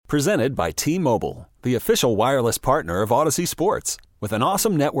Presented by T-Mobile, the official wireless partner of Odyssey Sports. With an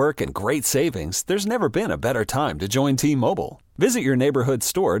awesome network and great savings, there's never been a better time to join T-Mobile. Visit your neighborhood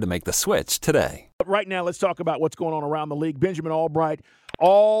store to make the switch today. Right now, let's talk about what's going on around the league. Benjamin Albright,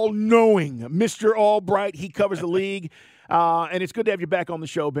 all-knowing Mr. Albright. He covers the league. And it's good to have you back on the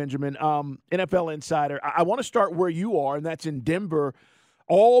show, Benjamin. NFL Insider. I want to start where you are, and that's in Denver.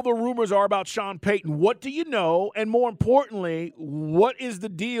 All the rumors are about Sean Payton. What do you know? And more importantly, what is the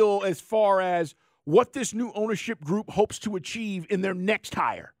deal as far as what this new ownership group hopes to achieve in their next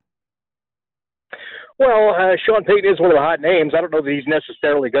hire? Well, Sean Payton is one of the hot names. I don't know that he's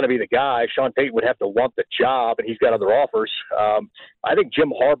necessarily going to be the guy. Sean Payton would have to want the job, and he's got other offers. I think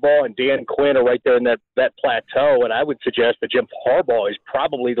Jim Harbaugh and Dan Quinn are right there in that plateau, and I would suggest that Jim Harbaugh is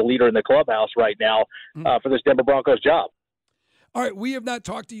probably the leader in the clubhouse right now for this Denver Broncos job. All right, we have not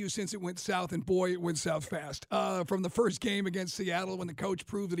talked to you since it went south, and boy, it went south fast. From the first game against Seattle when the coach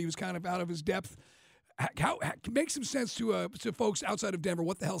proved that he was kind of out of his depth, how make some sense to folks outside of Denver.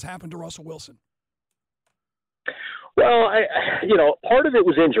 What the hell's happened to Russell Wilson? Well, part of it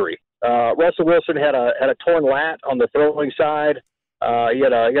was injury. Russell Wilson had a torn lat on the throwing side. He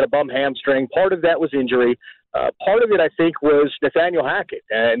had a bum hamstring. Part of that was injury. Part of it, I think, was Nathaniel Hackett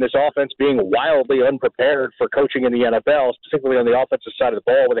and this offense being wildly unprepared for coaching in the NFL, specifically on the offensive side of the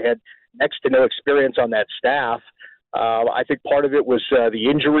ball, where they had next to no experience on that staff. I think part of it was the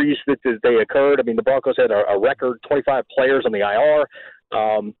injuries that they occurred. I mean, the Broncos had a record 25 players on the IR.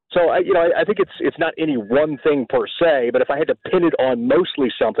 I think it's not any one thing per se, but if I had to pin it on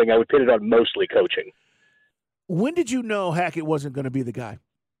mostly something, I would pin it on mostly coaching. When did you know Hackett wasn't going to be the guy?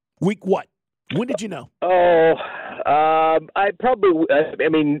 Week what? When did you know? I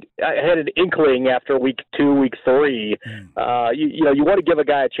had an inkling after week 2, week 3. You want to give a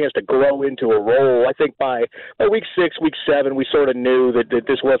guy a chance to grow into a role. I think by week 6, week 7, we sort of knew that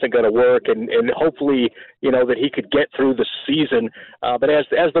this wasn't going to work, and hopefully, that he could get through the season. But as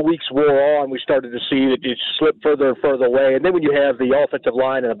the weeks wore on, we started to see that it slipped further and further away. And then when you have the offensive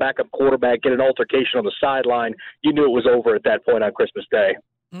line and a backup quarterback get an altercation on the sideline, you knew it was over at that point on Christmas Day.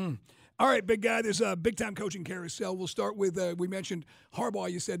 All right, big guy, there's a big-time coaching carousel. We'll start with, we mentioned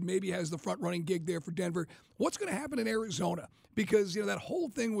Harbaugh, you said maybe has the front-running gig there for Denver. What's going to happen in Arizona? Because, that whole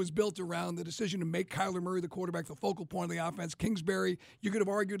thing was built around the decision to make Kyler Murray the quarterback, the focal point of the offense. Kingsbury, you could have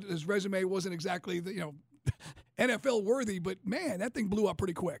argued his resume wasn't exactly, NFL-worthy, but, man, that thing blew up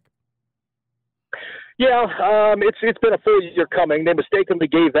pretty quick. Yeah, it's been a full year coming. They mistakenly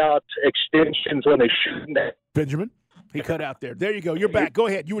gave out extensions when they shouldn't have. Benjamin? He cut out there. There you go. You're back. Go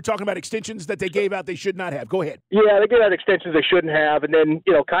ahead. You were talking about extensions that they gave out they should not have. Go ahead. Yeah, they gave out extensions they shouldn't have, and then,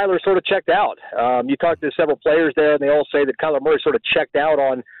 Kyler sort of checked out. You talked to several players there, and they all say that Kyler Murray sort of checked out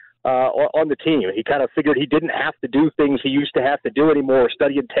on the team. He kind of figured he didn't have to do things he used to have to do anymore,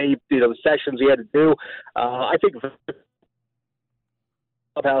 studying tape, the sessions he had to do. I think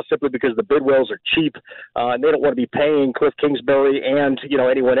clubhouse simply because the Bidwells are cheap and they don't want to be paying Cliff Kingsbury and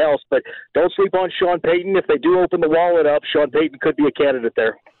anyone else. But don't sleep on Sean Payton. If they do open the wallet up, Sean Payton could be a candidate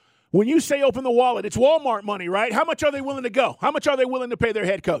there. When you say open the wallet, it's Walmart money, right? How much are they willing to go? How much are they willing to pay their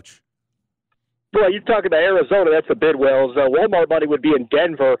head coach? Well, you're talking about Arizona. That's the Bidwells. Walmart money would be in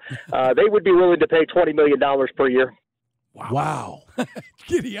Denver. They would be willing to pay $20 million per year. Wow.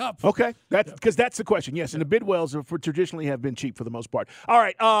 Giddy up. Okay. Because that's the question. Yes, and the Bidwells traditionally have been cheap for the most part. All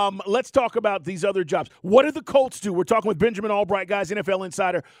right, let's talk about these other jobs. What do the Colts do? We're talking with Benjamin Albright, guys, NFL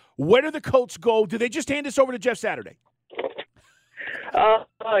Insider. Where do the Colts go? Do they just hand this over to Jeff Saturday?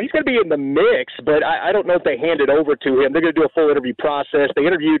 He's going to be in the mix, but I don't know if they hand it over to him. They're going to do a full interview process. They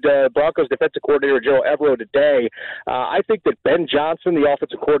interviewed Broncos defensive coordinator Joe Evero today. I think that Ben Johnson, the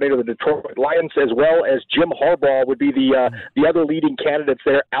offensive coordinator of the Detroit Lions, as well as Jim Harbaugh, would be the other leading candidates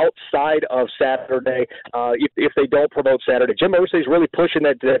there outside of Saturday if they don't promote Saturday. Jim Irsay is really pushing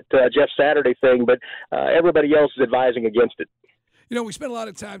that Jeff Saturday thing, but everybody else is advising against it. We spent a lot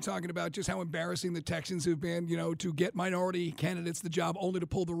of time talking about just how embarrassing the Texans have been, to get minority candidates the job only to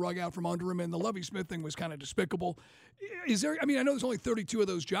pull the rug out from under them. And the Lovie Smith thing was kind of despicable. Is there, I know there's only 32 of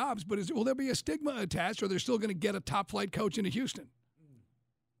those jobs, but will there be a stigma attached, or they're still going to get a top flight coach into Houston?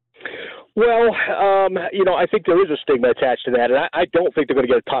 Well, I think there is a stigma attached to that, and I don't think they're going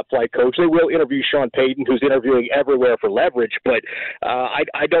to get a top-flight coach. They will interview Sean Payton, who's interviewing everywhere for leverage, but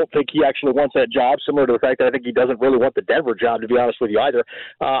I don't think he actually wants that job, similar to the fact that I think he doesn't really want the Denver job, to be honest with you, either.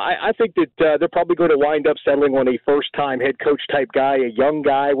 I think that they're probably going to wind up settling on a first-time head coach-type guy, a young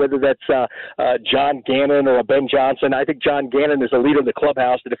guy, whether that's John Gannon or a Ben Johnson. I think John Gannon is the leader of the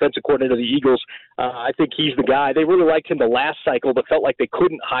clubhouse, the defensive coordinator of the Eagles. I think he's the guy. They really liked him the last cycle, but felt like they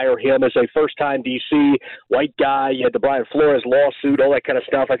couldn't hire him as a first-time DC, white guy. You had the Brian Flores lawsuit, all that kind of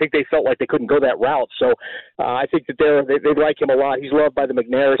stuff. I think they felt like they couldn't go that route. So I think that they like him a lot. He's loved by the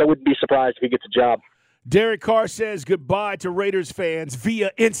McNairs. I wouldn't be surprised if he gets a job. Derek Carr says goodbye to Raiders fans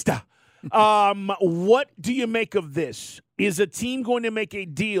via Insta. What do you make of this? Is a team going to make a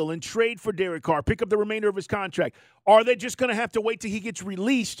deal and trade for Derek Carr, pick up the remainder of his contract? Are they just going to have to wait till he gets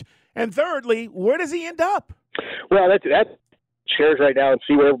released? And thirdly, where does he end up? Well, that's shares right now and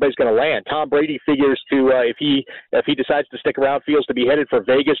see where everybody's going to land. Tom Brady figures to if he decides to stick around, feels to be headed for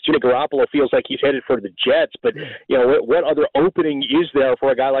Vegas. Jimmy Garoppolo feels like he's headed for the Jets. But what other opening is there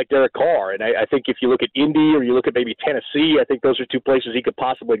for a guy like Derek Carr? And I think if you look at Indy or you look at maybe Tennessee, I think those are two places he could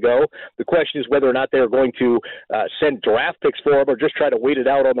possibly go. The question is whether or not they're going to send draft picks for him or just try to wait it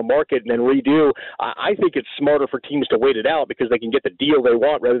out on the market and then redo. I think it's smarter for teams to wait it out because they can get the deal they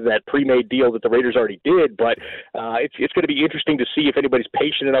want rather than that pre-made deal that the Raiders already did. But it's going to be interesting to see if anybody's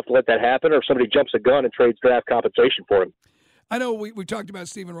patient enough to let that happen or if somebody jumps a gun and trades draft compensation for him. I know we talked about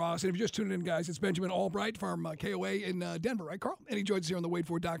Stephen Ross, and if you're just tuning in, guys, it's Benjamin Albright from KOA in Denver, right, Carl? And he joins us here on the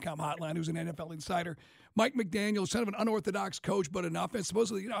WadeFord.com hotline, who's an NFL insider. Mike McDaniel, son of an unorthodox coach, but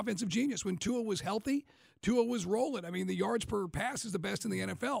supposedly an offensive genius. When Tua was healthy, Tua was rolling. I mean, the yards per pass is the best in the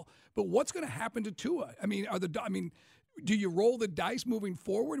NFL. But what's going to happen to Tua? Do you roll the dice moving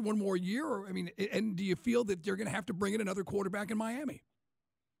forward one more year? And do you feel that you're going to have to bring in another quarterback in Miami?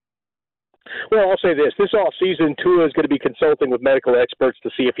 Well, I'll say this offseason, Tua is going to be consulting with medical experts to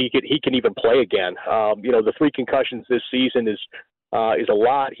see if he can even play again. The 3 concussions this season is a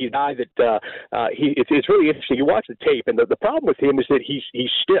lot. He's a guy that it's really interesting. You watch the tape, and the problem with him is that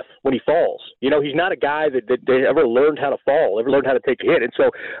he's stiff when he falls. He's not a guy that ever learned how to fall, ever learned how to take a hit, and so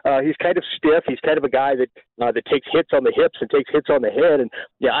he's kind of stiff. He's kind of a guy that takes hits on the hips and takes hits on the head, and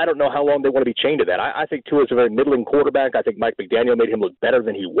I don't know how long they want to be chained to that. I think Tua is a very middling quarterback. I think Mike McDaniel made him look better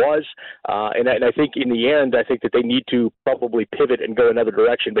than he was, and I think in the end, I think that they need to probably pivot and go another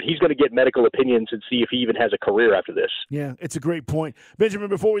direction. But he's going to get medical opinions and see if he even has a career after this. Yeah, it's a great point. Benjamin,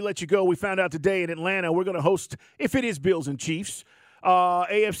 before we let you go, we found out today in Atlanta we're going to host, if it is Bills and Chiefs,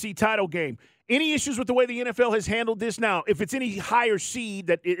 AFC title game. Any issues with the way the NFL has handled this? Now, if it's any higher seed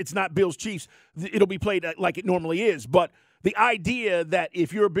that it's not Bills Chiefs, it'll be played like it normally is. But the idea that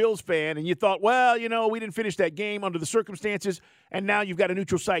if you're a Bills fan and you thought, well, we didn't finish that game under the circumstances, and now you've got a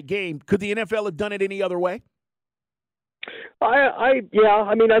neutral site game, could the NFL have done it any other way?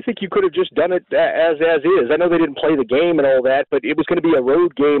 I think you could have just done it as is. I know they didn't play the game and all that, but it was going to be a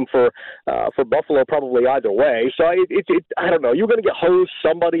road game for Buffalo probably either way. So I don't know. You're going to get hosed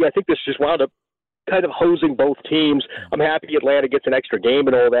somebody. I think this just wound up kind of hosing both teams. I'm happy Atlanta gets an extra game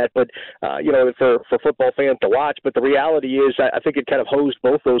and all that, but for football fans to watch. But the reality is, I think it kind of hosed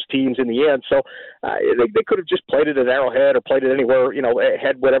both those teams in the end. So they could have just played it at Arrowhead or played it anywhere.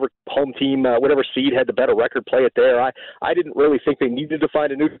 Had whatever home team, whatever seed had the better record, play it there. I didn't really think they needed to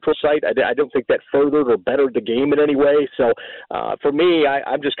find a neutral site. I don't think that furthered or bettered the game in any way. So for me,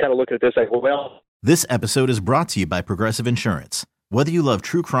 I'm just kind of looking at this like, well. This episode is brought to you by Progressive Insurance. Whether you love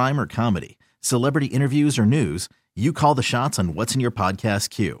true crime or comedy, celebrity interviews or news, you call the shots on what's in your podcast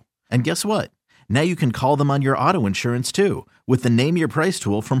queue. And guess what? Now you can call them on your auto insurance too with the Name Your Price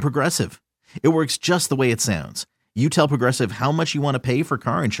tool from Progressive. It works just the way it sounds. You tell Progressive how much you want to pay for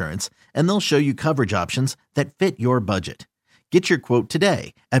car insurance, and they'll show you coverage options that fit your budget. Get your quote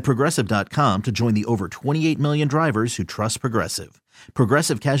today at Progressive.com to join the over 28 million drivers who trust Progressive.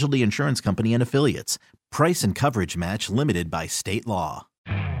 Progressive Casualty Insurance Company and Affiliates. Price and coverage match limited by state law.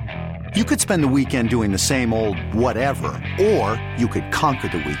 You could spend the weekend doing the same old whatever, or you could conquer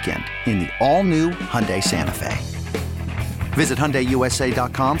the weekend in the all-new Hyundai Santa Fe. Visit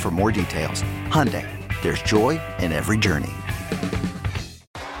HyundaiUSA.com for more details. Hyundai, there's joy in every journey.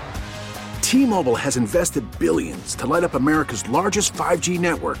 T-Mobile has invested billions to light up America's largest 5G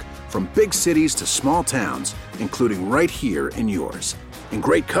network, from big cities to small towns, including right here in yours. And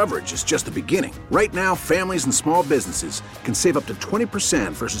great coverage is just the beginning. Right now, families and small businesses can save up to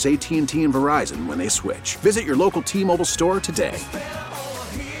 20% versus AT&T and Verizon when they switch. Visit your local T-Mobile store today.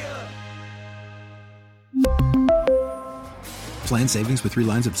 Plan savings with 3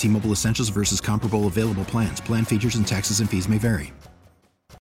 lines of T-Mobile Essentials versus comparable available plans. Plan features and taxes and fees may vary.